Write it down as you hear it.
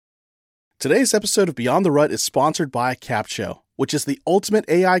Today's episode of Beyond the Rut is sponsored by CapShow, which is the ultimate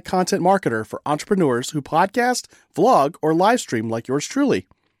AI content marketer for entrepreneurs who podcast, vlog, or live stream like yours truly.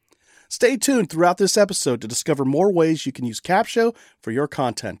 Stay tuned throughout this episode to discover more ways you can use CapShow for your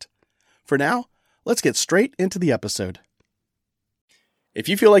content. For now, let's get straight into the episode. If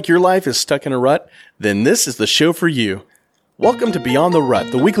you feel like your life is stuck in a rut, then this is the show for you. Welcome to Beyond the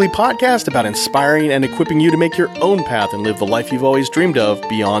Rut, the weekly podcast about inspiring and equipping you to make your own path and live the life you've always dreamed of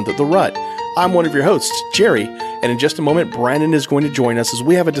beyond the rut. I'm one of your hosts, Jerry, and in just a moment, Brandon is going to join us as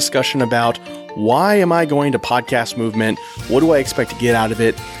we have a discussion about why am I going to podcast movement? What do I expect to get out of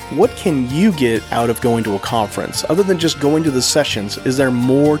it? What can you get out of going to a conference? Other than just going to the sessions, is there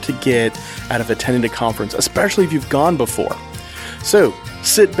more to get out of attending a conference, especially if you've gone before? So,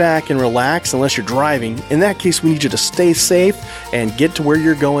 sit back and relax unless you're driving. In that case, we need you to stay safe and get to where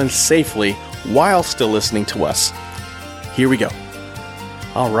you're going safely while still listening to us. Here we go.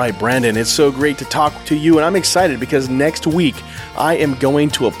 All right, Brandon, it's so great to talk to you, and I'm excited because next week I am going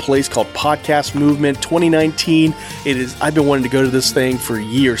to a place called Podcast Movement 2019. I've been wanting to go to this thing for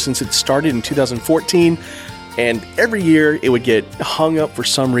years, since it started in 2014, and every year it would get hung up for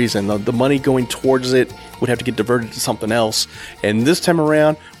some reason. The money going towards it would have to get diverted to something else. And this time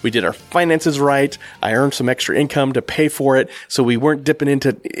around, we did our finances right. I earned some extra income to pay for it, so we weren't dipping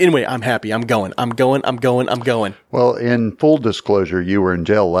into... Anyway, I'm happy. I'm going. Well, in full disclosure, you were in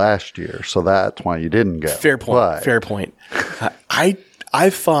jail last year, so that's why you didn't go. Fair point. I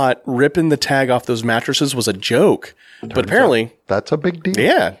thought ripping the tag off those mattresses was a joke. But apparently... That's a big deal.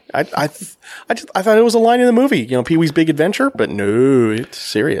 Yeah. I thought it was a line in the movie, Pee-wee's Big Adventure, but no, it's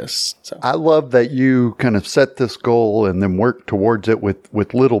serious. So. I love that you kind of set this goal and then work towards it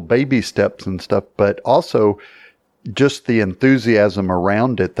with little baby steps and stuff, but also just the enthusiasm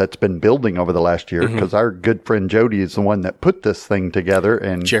around it that's been building over the last year, because our good friend Jody is the one that put this thing together.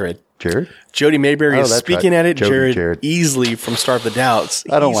 And Jared? Jody Mayberry is speaking right. at it. Jared easily from Starve the Doubts.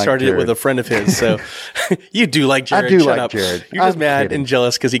 I don't he started it with a friend of his. So you do like Jared. I do Shut like up. Jared. You're just mad and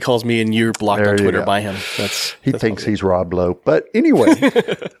jealous because he calls me and you're blocked on Twitter by him. He thinks he's Rob Lowe. But anyway,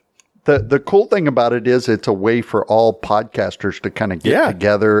 the cool thing about it is it's a way for all podcasters to kind of get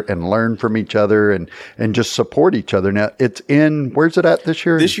together and learn from each other and just support each other. Now, where's it at this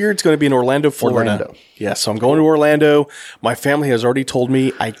year? This year it's going to be in Orlando, Florida. Yeah, so I'm going to Orlando. My family has already told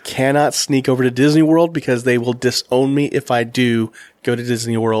me I cannot sneak over to Disney World because they will disown me if I do go to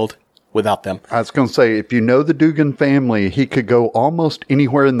Disney World without them. I was going to say, if you know the Dugan family, he could go almost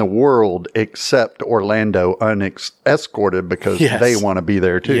anywhere in the world except Orlando unescorted because they want to be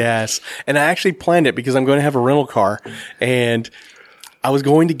there too. Yes. And I actually planned it because I'm going to have a rental car, and I was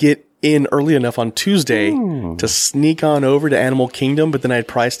going to get in early enough on Tuesday to sneak on over to Animal Kingdom, but then I had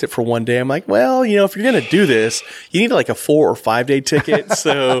priced it for one day. I'm like, well, if you're going to do this, you need like a 4 or 5 day ticket.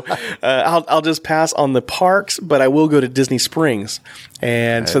 So I'll just pass on the parks, but I will go to Disney Springs.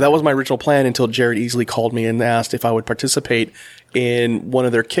 And so that was my original plan until Jared easily called me and asked if I would participate in one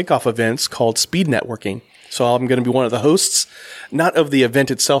of their kickoff events called Speed Networking. So I'm going to be one of the hosts, not of the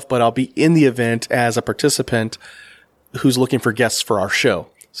event itself, but I'll be in the event as a participant who's looking for guests for our show.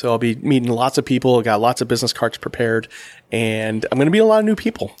 So I'll be meeting lots of people. I got lots of business cards prepared, and I'm going to meet a lot of new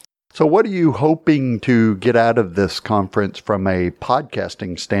people. So what are you hoping to get out of this conference from a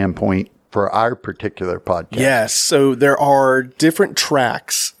podcasting standpoint for our particular podcast? Yes. So there are different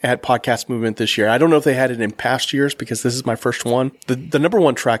tracks at Podcast Movement this year. I don't know if they had it in past years because this is my first one. The number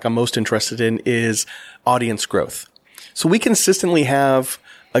one track I'm most interested in is audience growth. So we consistently have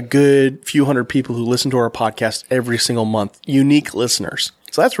a good few hundred people who listen to our podcast every single month, unique listeners.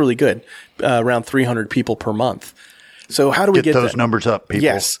 So that's really good, around 300 people per month. So how do we get those numbers up, people?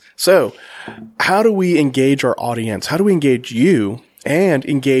 Yes. So how do we engage our audience? How do we engage you and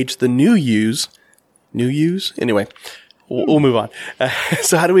engage the new yous? Anyway, we'll move on.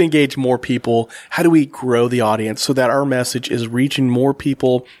 So how do we engage more people? How do we grow the audience so that our message is reaching more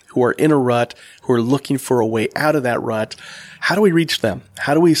people who are in a rut, who are looking for a way out of that rut? How do we reach them?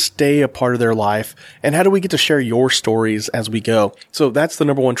 How do we stay a part of their life? And how do we get to share your stories as we go? So that's the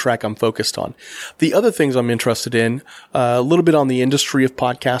number one track I'm focused on. The other things I'm interested in, a little bit on the industry of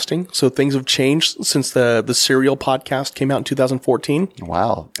podcasting. So things have changed since the Serial podcast came out in 2014.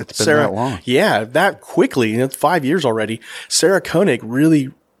 Wow. It's been that long. Yeah, that quickly. It's 5 years already. Sarah Koenig really,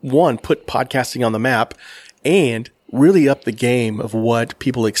 put podcasting on the map and really up the game of what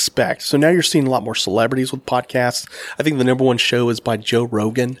people expect. So now you're seeing a lot more celebrities with podcasts. I think the number one show is by Joe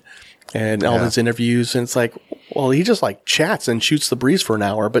Rogan and all his interviews. And it's like, well, he just chats and shoots the breeze for an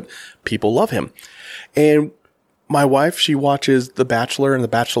hour, but people love him. And my wife, she watches The Bachelor and The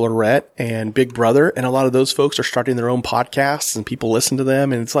Bachelorette and Big Brother, and a lot of those folks are starting their own podcasts and people listen to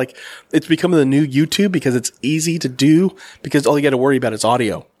them. And it's like, it's becoming the new YouTube because it's easy to do because all you got to worry about is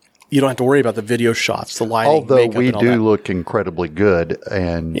audio. You don't have to worry about the video shots, the lighting. Although we do look incredibly good,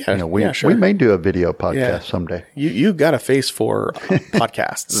 and we may do a video podcast someday. You got a face for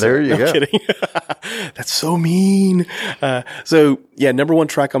podcasts. There you go. Kidding. That's so mean. Number one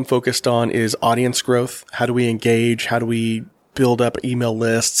track I'm focused on is audience growth. How do we engage? How do we build up email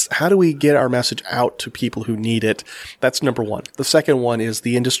lists? How do we get our message out to people who need it? That's number one. The second one is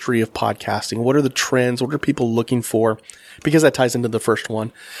the industry of podcasting. What are the trends? What are people looking for? Because that ties into the first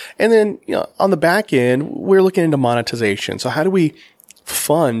one. And then, on the back end, we're looking into monetization. So how do we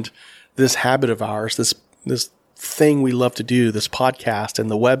fund this habit of ours, this thing we love to do, this podcast and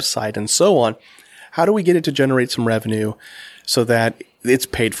the website and so on? How do we get it to generate some revenue so that it's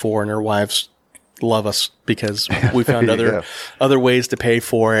paid for and our wives love us because we found other ways to pay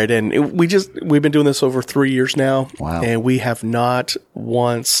for it. And we've been doing this over 3 years now. Wow. And we have not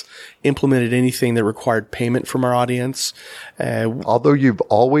once implemented anything that required payment from our audience. Although you've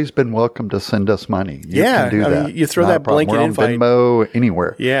always been welcome to send us money. You can do that. Mean, you throw that blanket invite. We're on Venmo,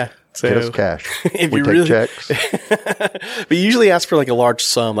 anywhere. Yeah. So, get us cash. We take checks. But you usually ask for like a large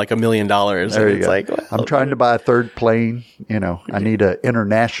sum, like $1 million. There you go. I'm trying to buy a third plane. I need an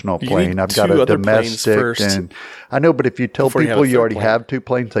international plane. I've got a domestic. And I know, but if you tell people you already have 2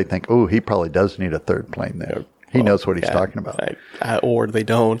 planes, they think, oh, he probably does need a third plane there. He knows what he's talking about. Or they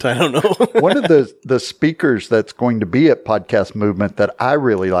don't. I don't know. One of the speakers that's going to be at Podcast Movement that I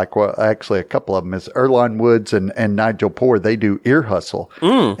really like, well, actually a couple of them, is Earlonne Woods and Nigel Poor. They do Ear Hustle.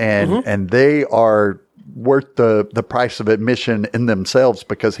 And they are worth the price of admission in themselves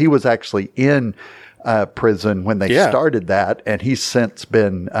because he was actually in prison when they started that, and he's since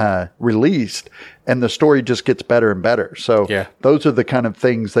been released, and the story just gets better and better. So those are the kind of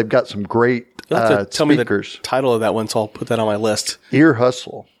things. They've got some great tell me the title of that one, so I'll put that on my list. Ear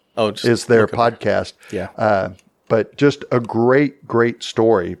Hustle is their podcast. But just a great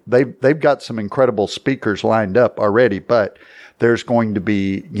story. They've got some incredible speakers lined up already, but there's going to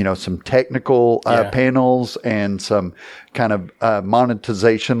be, some technical panels and some kind of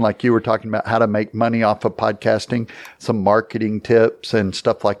monetization, like you were talking about, how to make money off of podcasting, some marketing tips and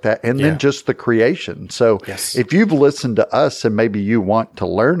stuff like that, and then just the creation. So if you've listened to us and maybe you want to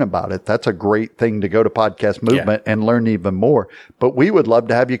learn about it, that's a great thing to go to Podcast Movement and learn even more. But we would love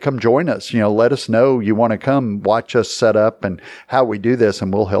to have you come join us. Let us know you want to come watch us set up and how we do this,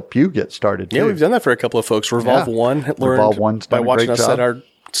 and we'll help you get started too. Yeah, we've done that for a couple of folks. Revolve One's by watching us set our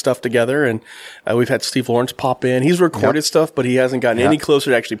stuff together, and we've had Steve Lawrence pop in. He's recorded stuff, but he hasn't gotten any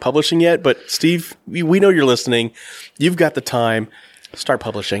closer to actually publishing yet. But Steve, we know you're listening. You've got the time. Start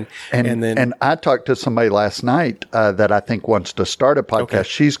publishing. And I talked to somebody last night that I think wants to start a podcast. Okay.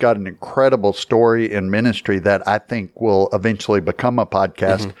 She's got an incredible story in ministry that I think will eventually become a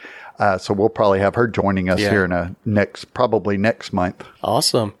podcast. So we'll probably have her joining us here in probably next month.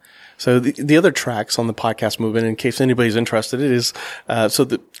 Awesome. So the other tracks on the Podcast Movement, in case anybody's interested, it is so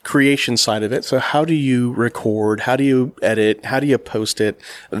the creation side of it. So how do you record? How do you edit? How do you post it?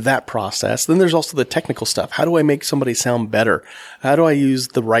 That process. Then there's also the technical stuff. How do I make somebody sound better? How do I use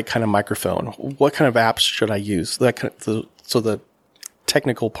the right kind of microphone? What kind of apps should I use? So the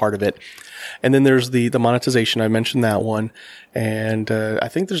technical part of it. And then there's the monetization. I mentioned that one. And I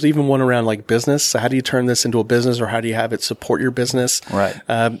think there's even one around like business. So how do you turn this into a business, or how do you have it support your business? Right.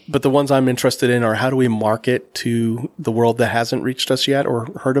 But the ones I'm interested in are how do we market to the world that hasn't reached us yet or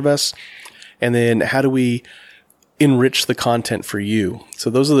heard of us? And then how do we enrich the content for you? So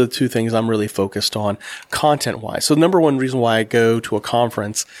those are the two things I'm really focused on content-wise. So the number one reason why I go to a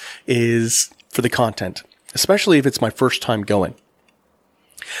conference is for the content, especially if it's my first time going.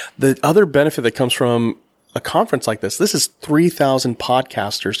 The other benefit that comes from a conference like this is 3,000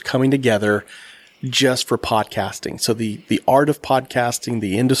 podcasters coming together just for podcasting. So the art of podcasting,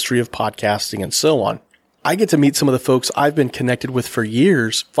 the industry of podcasting, and so on. I get to meet some of the folks I've been connected with for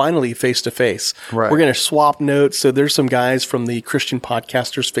years, finally face to face. We're going to swap notes. So there's some guys from the Christian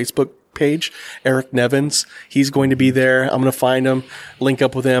Podcasters Facebook page, Eric Nevins. He's going to be there. I'm going to find him, link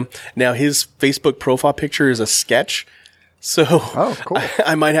up with him. Now his Facebook profile picture is a sketch. So cool.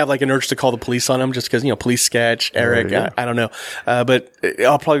 I might have like an urge to call the police on him just because, police sketch, Eric, I don't know. But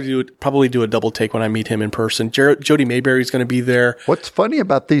I'll probably do a double take when I meet him in person. Jody Mayberry's going to be there. What's funny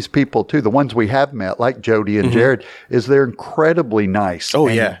about these people too, the ones we have met, like Jody and Jared, is they're incredibly nice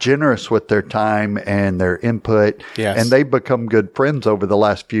and generous with their time and their input. Yes. And they've become good friends over the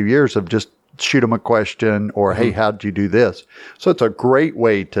last few years of just shoot them a question or, hey, how'd you do this? So it's a great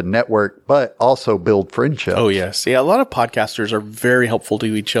way to network, but also build friendships. Oh, yes. Yeah, a lot of podcasters are very helpful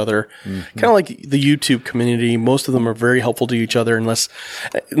to each other. Kind of like the YouTube community. Most of them are very helpful to each other unless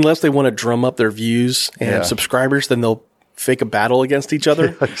they want to drum up their views and subscribers, then they'll fake a battle against each other.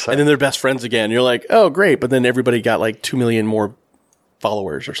 Exactly. And then they're best friends again. You're like, oh, great. But then everybody got like 2 million more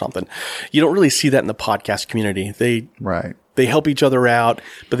followers or something. You don't really see that in the podcast community. They help each other out,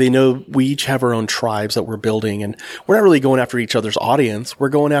 but they know we each have our own tribes that we're building, and we're not really going after each other's audience. We're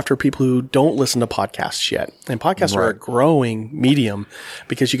going after people who don't listen to podcasts yet. And podcasts are a growing medium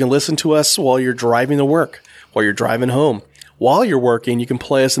because you can listen to us while you're driving to work, while you're driving home. While you're working, you can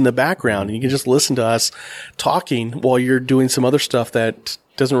play us in the background and you can just listen to us talking while you're doing some other stuff that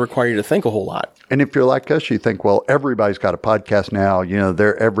doesn't require you to think a whole lot. And if you're like us, you think, well, everybody's got a podcast now.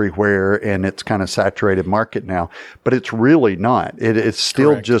 They're everywhere and it's kind of saturated market now. But it's really not. It's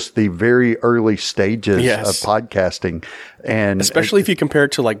still just the very early stages of podcasting. And especially if you compare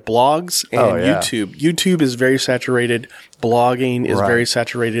it to like blogs and YouTube. YouTube is very saturated. Blogging is very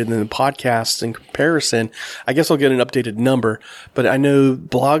saturated. And then podcasts in comparison, I guess I'll get an updated number, but I know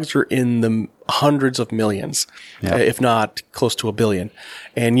blogs are in the hundreds of millions, if not close to 1 billion.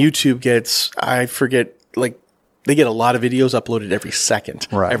 And YouTube gets, I forget, like they get a lot of videos uploaded every second,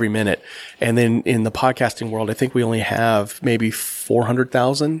 every minute. And then in the podcasting world, I think we only have maybe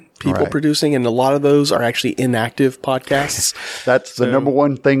 400,000 people producing. And a lot of those are actually inactive podcasts. That's the number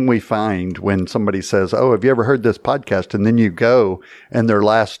one thing we find when somebody says, oh, have you ever heard this podcast? And then you go and their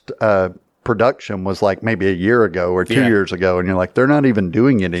last, production was like maybe a year ago or 2 years ago. And you're like, they're not even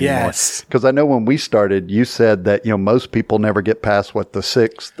doing it anymore. Because I know when we started, you said that, most people never get past the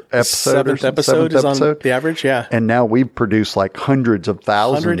sixth episode. Seventh episode is on the average. Yeah. And now we've produced like hundreds of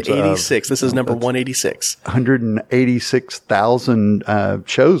thousands. 186. This is number 186. 186,000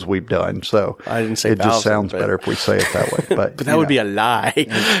 shows we've done. So I didn't say it just sounds better if we say it that way. But that would be a lie.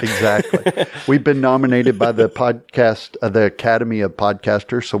 Exactly. We've been nominated by the the Academy of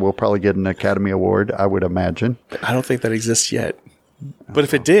Podcasters. So we'll probably get an Academy Award, I would imagine. I don't think that exists yet. But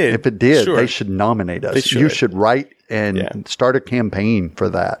if it did, they should nominate us. You should write and start a campaign for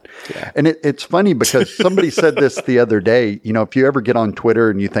that. Yeah. And it's funny because somebody said this the other day, if you ever get on Twitter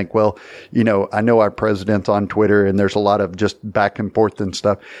and you think, well, I know our president's on Twitter and there's a lot of just back and forth and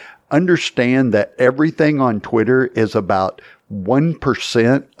stuff. Understand that everything on Twitter is about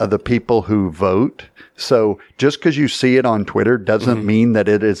 1% of the people who vote. So just because you see it on Twitter doesn't mean that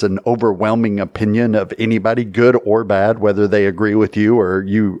it is an overwhelming opinion of anybody, good or bad, whether they agree with you or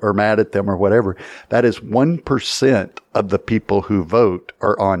you are mad at them or whatever. That is 1% of the people who vote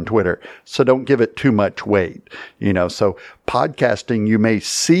are on Twitter. So don't give it too much weight. So podcasting, you may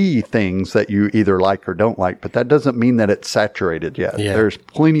see things that you either like or don't like, but that doesn't mean that it's saturated yet. Yeah. There's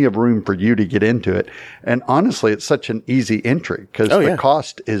plenty of room for you to get into it. And honestly, it's such an easy entry because the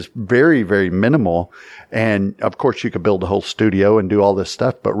cost is very, very minimal. And of course, you could build a whole studio and do all this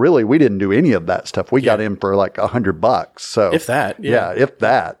stuff, but really, we didn't do any of that stuff. We got in for like $100. So if that, if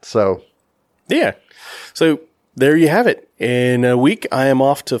that. So so there you have it. In a week, I am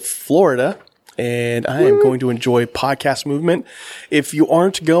off to Florida. And I am going to enjoy Podcast Movement. If you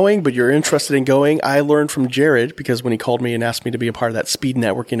aren't going, but you're interested in going, I learned from Jared, because when he called me and asked me to be a part of that speed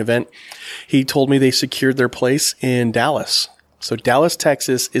networking event, he told me they secured their place in Dallas. So Dallas,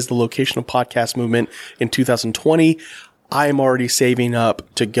 Texas is the location of Podcast Movement in 2020. I am already saving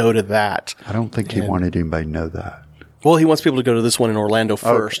up to go to that. I don't think he wanted anybody to know that. Well, he wants people to go to this one in Orlando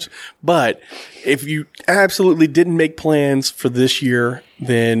first. Okay. But if you absolutely didn't make plans for this year,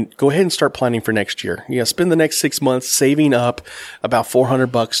 then go ahead and start planning for next year. Spend the next 6 months saving up about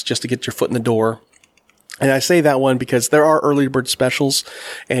 $400 just to get your foot in the door. And I say that one because there are early bird specials.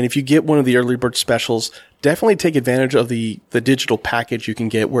 And if you get one of the early bird specials, definitely take advantage of the digital package you can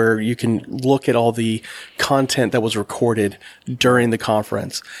get where you can look at all the content that was recorded during the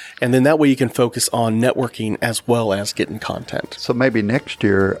conference. And then that way you can focus on networking as well as getting content. So maybe next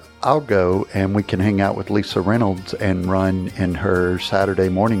year I'll go and we can hang out with Lisa Reynolds and run in her Saturday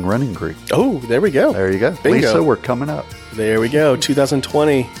morning running group. Oh, there we go. There you go. Bingo. Lisa, we're coming up. There we go.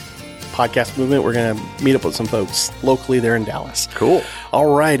 2020. Podcast Movement. We're going to meet up with some folks locally there in Dallas. Cool.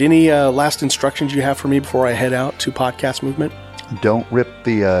 All right. Any last instructions you have for me before I head out to Podcast Movement? Don't rip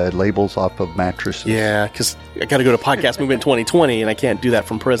the labels off of mattresses. Yeah, because I got to go to Podcast Movement 2020, and I can't do that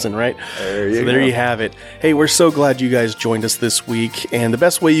from prison, right? There you go. There you have it. Hey, we're so glad you guys joined us this week. And the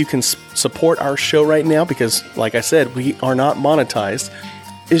best way you can support our show right now, because like I said, we are not monetized,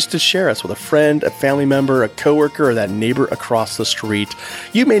 is to share us with a friend, a family member, a coworker, or that neighbor across the street.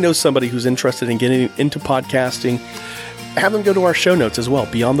 You may know somebody who's interested in getting into podcasting. have them go to our show notes as well,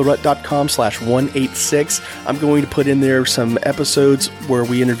 beyondtherut.com/186. I'm going to put in there some episodes where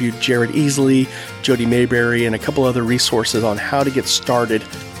we interviewed Jared Easley, Jody Mayberry, and a couple other resources on how to get started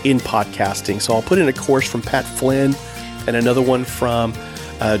in podcasting. So I'll put in a course from Pat Flynn and another one from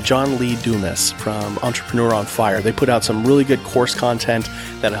John Lee Dumas from Entrepreneur on Fire. They put out some really good course content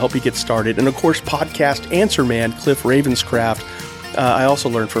that'll help you get started. And of course, podcast Answer Man, Cliff Ravenscraft, I also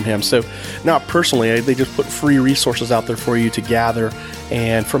learned from him. So not personally, they just put free resources out there for you to gather.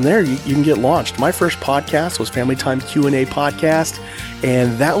 And from there, you can get launched. My first podcast was Family Time Q&A podcast.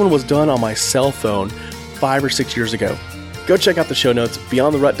 And that one was done on my cell phone 5 or 6 years ago. Go check out the show notes,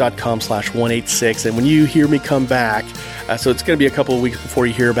 beyondtherut.com/186. And when you hear me come back, so it's going to be a couple of weeks before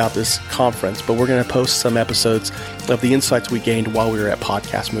you hear about this conference, but we're going to post some episodes of the insights we gained while we were at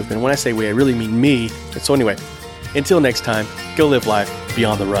Podcast Movement. And when I say we, I really mean me. And so anyway, until next time, go live life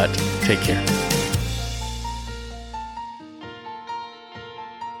beyond the rut. Take care.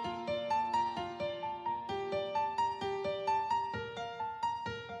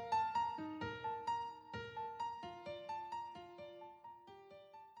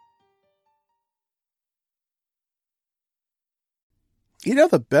 You know,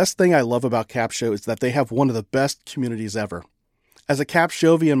 the best thing I love about Capsho is that they have one of the best communities ever. As a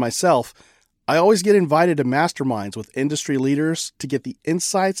Capshovian myself, I always get invited to masterminds with industry leaders to get the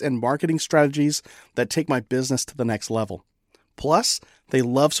insights and marketing strategies that take my business to the next level. Plus, they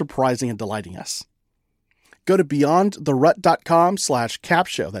love surprising and delighting us. Go to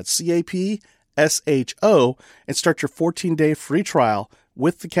beyondtherut.com/capshow, that's CAPSHO, and start your 14-day free trial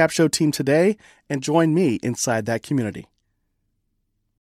with the Capsho team today and join me inside that community.